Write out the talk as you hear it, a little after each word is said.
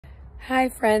Hi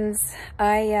friends,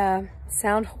 I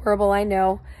sound horrible, I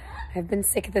know. I've been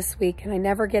sick this week and I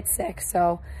never get sick,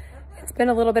 so it's been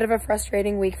a little bit of a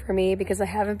frustrating week for me because I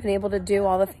haven't been able to do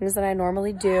all the things that I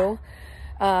normally do.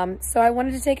 So I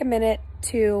wanted to take a minute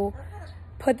to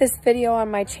put this video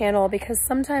on my channel because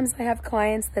sometimes I have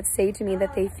clients that say to me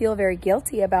that they feel very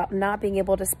guilty about not being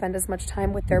able to spend as much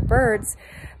time with their birds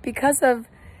because of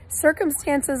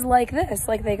circumstances like this,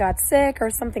 like they got sick or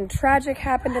something tragic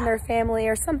happened in their family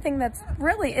or something that's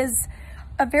really is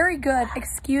a very good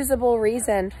excusable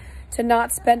reason to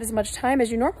not spend as much time as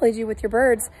you normally do with your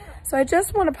birds. So I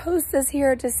just want to post this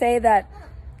here to say that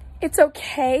it's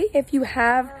okay if you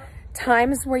have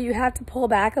times where you have to pull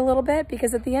back a little bit,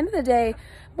 because at the end of the day,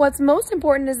 what's most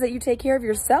important is that you take care of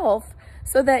yourself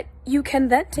so that you can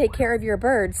then take care of your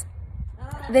birds.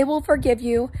 They will forgive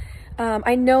you.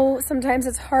 I know sometimes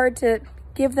it's hard to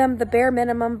give them the bare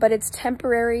minimum, but it's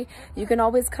temporary. You can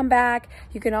always come back.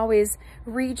 You can always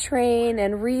retrain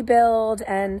and rebuild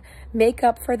and make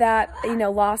up for that,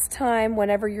 lost time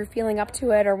whenever you're feeling up to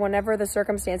it or whenever the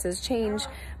circumstances change.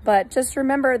 But just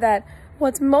remember that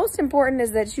what's most important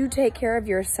is that you take care of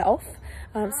yourself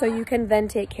so you can then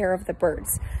take care of the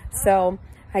birds. So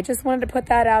I just wanted to put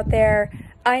that out there.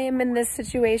 I am in this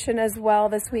situation as well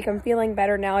this week. I'm feeling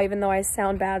better now, even though I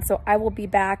sound bad. So I will be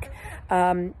back,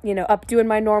 up doing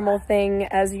my normal thing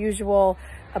as usual.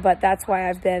 But that's why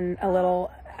I've been a little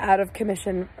out of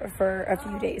commission for a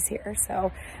few days here.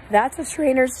 So that's a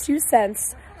trainer's 2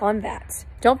 cents on that.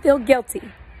 Don't feel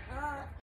guilty.